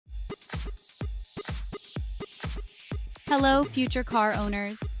Hello, future car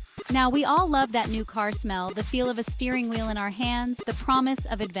owners. Now, we all love that new car smell, the feel of a steering wheel in our hands, the promise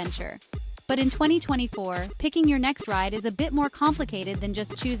of adventure. But in 2024, picking your next ride is a bit more complicated than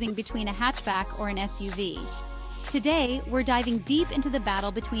just choosing between a hatchback or an SUV. Today, we're diving deep into the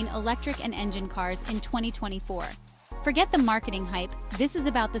battle between electric and engine cars in 2024. Forget the marketing hype, this is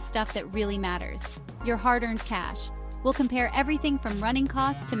about the stuff that really matters, your hard-earned cash. We'll compare everything from running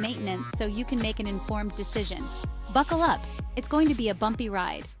costs to maintenance so you can make an informed decision. Buckle up, it's going to be a bumpy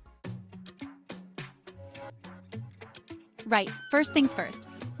ride. Right, first things first.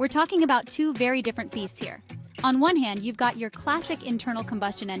 We're talking about two very different beasts here. On one hand, you've got your classic internal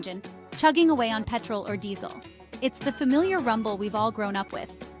combustion engine, chugging away on petrol or diesel. It's the familiar rumble we've all grown up with,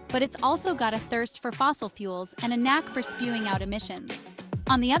 but it's also got a thirst for fossil fuels and a knack for spewing out emissions.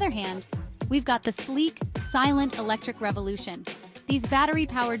 On the other hand, we've got the sleek, silent electric revolution. These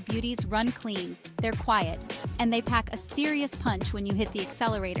battery-powered beauties run clean, they're quiet, and they pack a serious punch when you hit the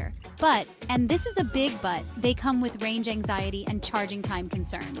accelerator. But, and this is a big but, they come with range anxiety and charging time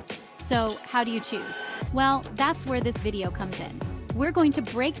concerns. So, how do you choose? Well, that's where this video comes in. We're going to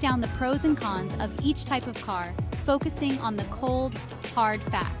break down the pros and cons of each type of car, focusing on the cold, hard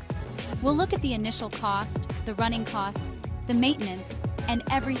facts. We'll look at the initial cost, the running costs, the maintenance, and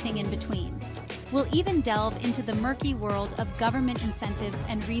everything in between. We'll even delve into the murky world of government incentives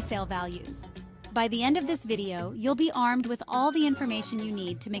and resale values. By the end of this video, you'll be armed with all the information you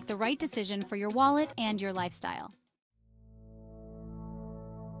need to make the right decision for your wallet and your lifestyle.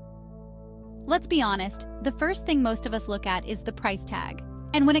 Let's be honest, the first thing most of us look at is the price tag.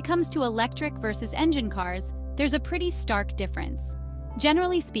 And when it comes to electric versus engine cars, there's a pretty stark difference.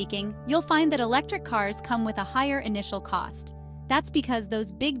 Generally speaking, you'll find that electric cars come with a higher initial cost. That's because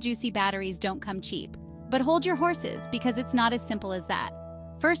those big juicy batteries don't come cheap. But hold your horses, because it's not as simple as that.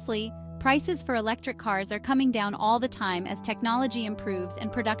 Firstly, prices for electric cars are coming down all the time as technology improves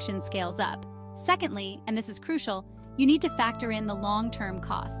and production scales up. Secondly, and this is crucial, you need to factor in the long-term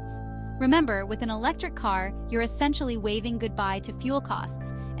costs. Remember, with an electric car, you're essentially waving goodbye to fuel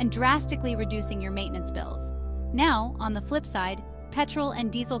costs and drastically reducing your maintenance bills. Now, on the flip side, petrol and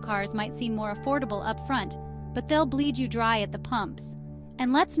diesel cars might seem more affordable up front, but they'll bleed you dry at the pumps.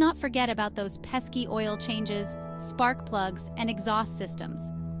 And let's not forget about those pesky oil changes, spark plugs, and exhaust systems.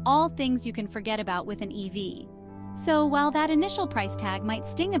 All things you can forget about with an EV. So while that initial price tag might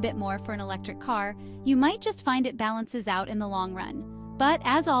sting a bit more for an electric car, you might just find it balances out in the long run. But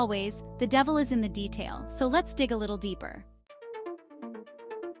as always, the devil is in the detail, so let's dig a little deeper.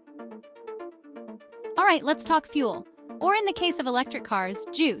 Alright, let's talk fuel. Or in the case of electric cars,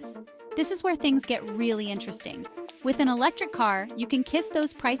 juice. This is where things get really interesting. With an electric car, you can kiss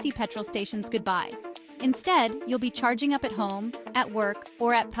those pricey petrol stations goodbye. Instead, you'll be charging up at home, at work,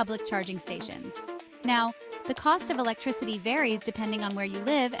 or at public charging stations. Now, the cost of electricity varies depending on where you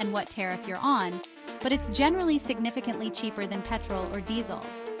live and what tariff you're on, but it's generally significantly cheaper than petrol or diesel.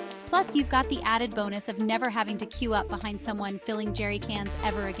 Plus, you've got the added bonus of never having to queue up behind someone filling jerry cans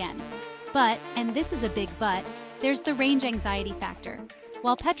ever again. But, and this is a big but, there's the range anxiety factor.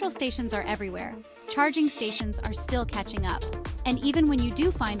 While petrol stations are everywhere, charging stations are still catching up. And even when you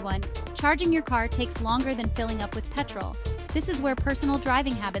do find one, charging your car takes longer than filling up with petrol. This is where personal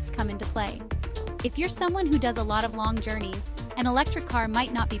driving habits come into play. If you're someone who does a lot of long journeys, an electric car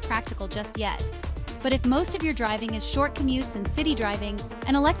might not be practical just yet. But if most of your driving is short commutes and city driving,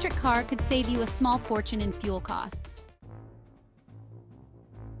 an electric car could save you a small fortune in fuel costs.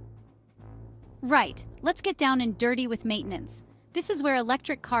 Right, let's get down and dirty with maintenance. This is where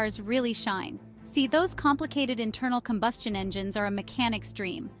electric cars really shine. See, those complicated internal combustion engines are a mechanic's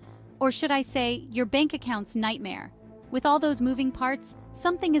dream. Or should I say, your bank account's nightmare. With all those moving parts,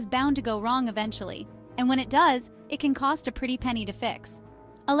 something is bound to go wrong eventually. And when it does, it can cost a pretty penny to fix.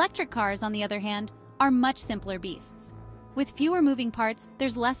 Electric cars, on the other hand, are much simpler beasts. With fewer moving parts,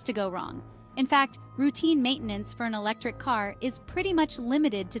 there's less to go wrong. In fact, routine maintenance for an electric car is pretty much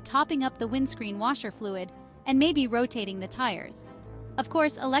limited to topping up the windscreen washer fluid and maybe rotating the tires. Of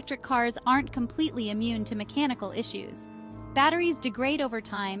course, electric cars aren't completely immune to mechanical issues. Batteries degrade over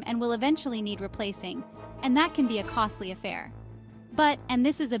time and will eventually need replacing, and that can be a costly affair. But, and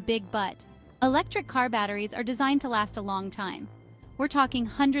this is a big but, electric car batteries are designed to last a long time. We're talking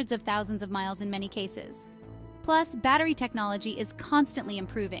hundreds of thousands of miles in many cases. Plus, battery technology is constantly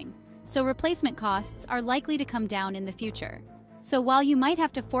improving, so replacement costs are likely to come down in the future. So while you might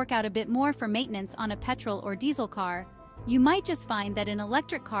have to fork out a bit more for maintenance on a petrol or diesel car, you might just find that an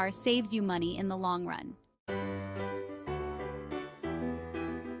electric car saves you money in the long run.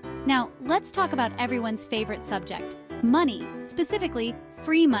 Now, let's talk about everyone's favorite subject, money, specifically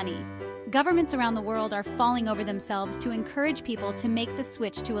free money. Governments around the world are falling over themselves to encourage people to make the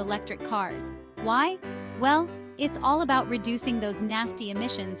switch to electric cars. Why? Well, it's all about reducing those nasty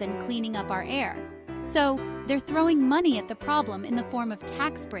emissions and cleaning up our air. So, they're throwing money at the problem in the form of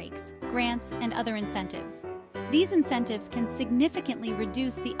tax breaks, grants, and other incentives. These incentives can significantly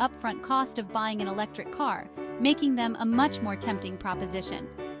reduce the upfront cost of buying an electric car, making them a much more tempting proposition.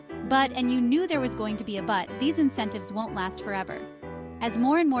 But, and you knew there was going to be a but, these incentives won't last forever. As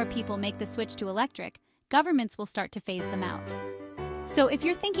more and more people make the switch to electric, governments will start to phase them out. So if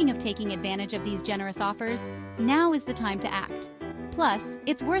you're thinking of taking advantage of these generous offers, now is the time to act. Plus,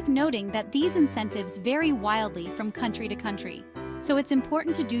 it's worth noting that these incentives vary wildly from country to country, so it's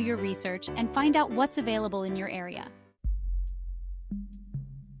important to do your research and find out what's available in your area.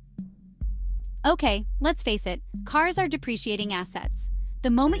 Okay, let's face it, cars are depreciating assets. The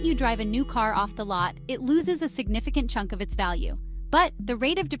moment you drive a new car off the lot, it loses a significant chunk of its value. But the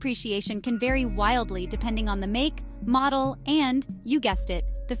rate of depreciation can vary wildly depending on the make, model, and, you guessed it,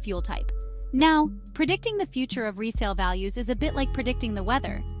 the fuel type. Now, predicting the future of resale values is a bit like predicting the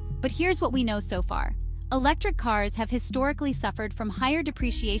weather. But here's what we know so far. Electric cars have historically suffered from higher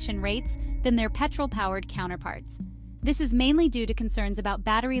depreciation rates than their petrol-powered counterparts. This is mainly due to concerns about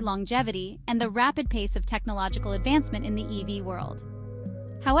battery longevity and the rapid pace of technological advancement in the EV world.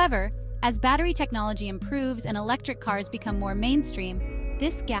 However, as battery technology improves and electric cars become more mainstream,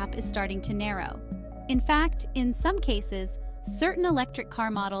 this gap is starting to narrow. In fact, in some cases, certain electric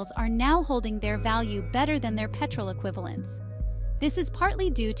car models are now holding their value better than their petrol equivalents. This is partly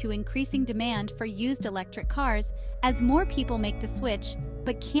due to increasing demand for used electric cars as more people make the switch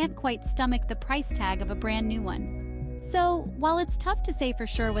but can't quite stomach the price tag of a brand new one. So, while it's tough to say for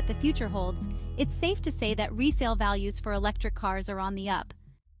sure what the future holds, it's safe to say that resale values for electric cars are on the up.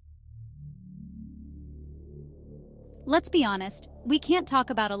 Let's be honest, we can't talk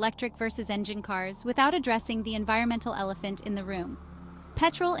about electric versus engine cars without addressing the environmental elephant in the room.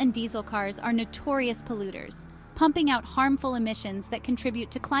 Petrol and diesel cars are notorious polluters, pumping out harmful emissions that contribute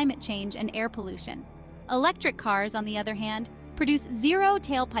to climate change and air pollution. Electric cars, on the other hand, produce zero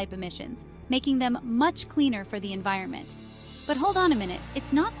tailpipe emissions, making them much cleaner for the environment. But hold on a minute,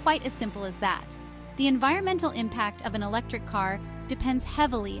 it's not quite as simple as that. The environmental impact of an electric car depends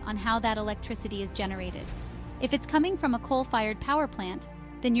heavily on how that electricity is generated. If it's coming from a coal-fired power plant,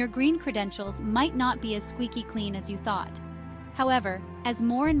 then your green credentials might not be as squeaky clean as you thought. However, as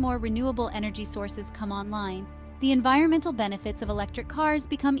more and more renewable energy sources come online, the environmental benefits of electric cars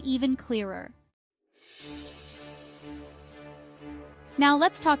become even clearer. Now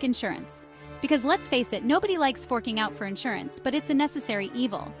let's talk insurance. Because let's face it, nobody likes forking out for insurance, but it's a necessary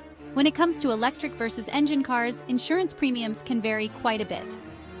evil. When it comes to electric versus engine cars, insurance premiums can vary quite a bit.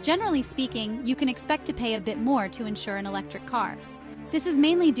 Generally speaking, you can expect to pay a bit more to insure an electric car. This is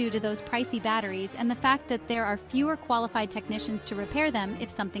mainly due to those pricey batteries and the fact that there are fewer qualified technicians to repair them if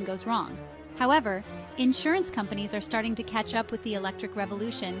something goes wrong. However, insurance companies are starting to catch up with the electric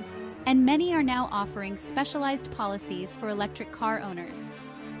revolution, and many are now offering specialized policies for electric car owners.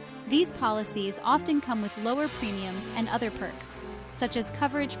 These policies often come with lower premiums and other perks, such as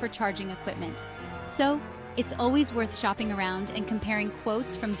coverage for charging equipment. So, it's always worth shopping around and comparing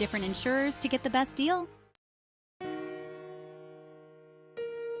quotes from different insurers to get the best deal.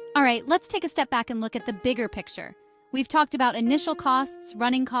 All right, let's take a step back and look at the bigger picture. We've talked about initial costs,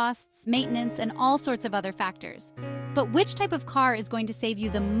 running costs, maintenance, and all sorts of other factors. But which type of car is going to save you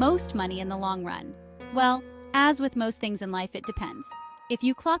the most money in the long run? Well, as with most things in life, it depends. If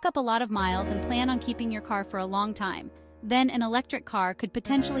you clock up a lot of miles and plan on keeping your car for a long time, then an electric car could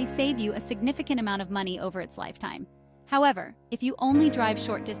potentially save you a significant amount of money over its lifetime. However, if you only drive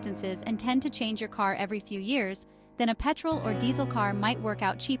short distances and tend to change your car every few years, then a petrol or diesel car might work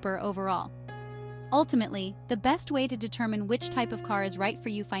out cheaper overall. Ultimately, the best way to determine which type of car is right for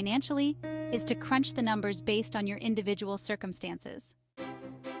you financially is to crunch the numbers based on your individual circumstances.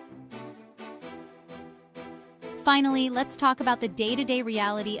 Finally, let's talk about the day-to-day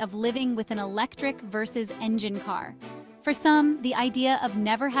reality of living with an electric versus engine car. For some, the idea of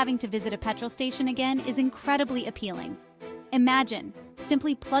never having to visit a petrol station again is incredibly appealing. Imagine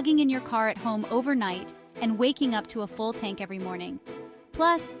simply plugging in your car at home overnight and waking up to a full tank every morning.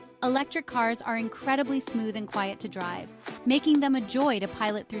 Plus, electric cars are incredibly smooth and quiet to drive, making them a joy to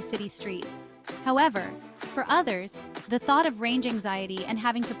pilot through city streets. However, for others, the thought of range anxiety and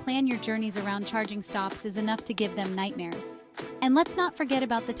having to plan your journeys around charging stops is enough to give them nightmares. And let's not forget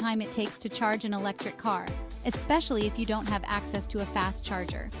about the time it takes to charge an electric car, especially if you don't have access to a fast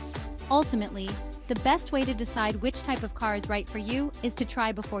charger. Ultimately, the best way to decide which type of car is right for you is to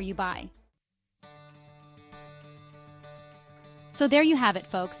try before you buy. So there you have it,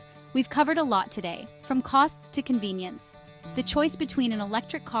 folks. We've covered a lot today, from costs to convenience. The choice between an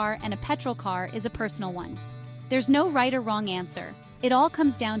electric car and a petrol car is a personal one. There's no right or wrong answer. It all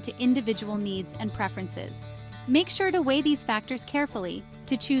comes down to individual needs and preferences. Make sure to weigh these factors carefully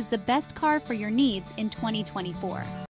to choose the best car for your needs in 2024.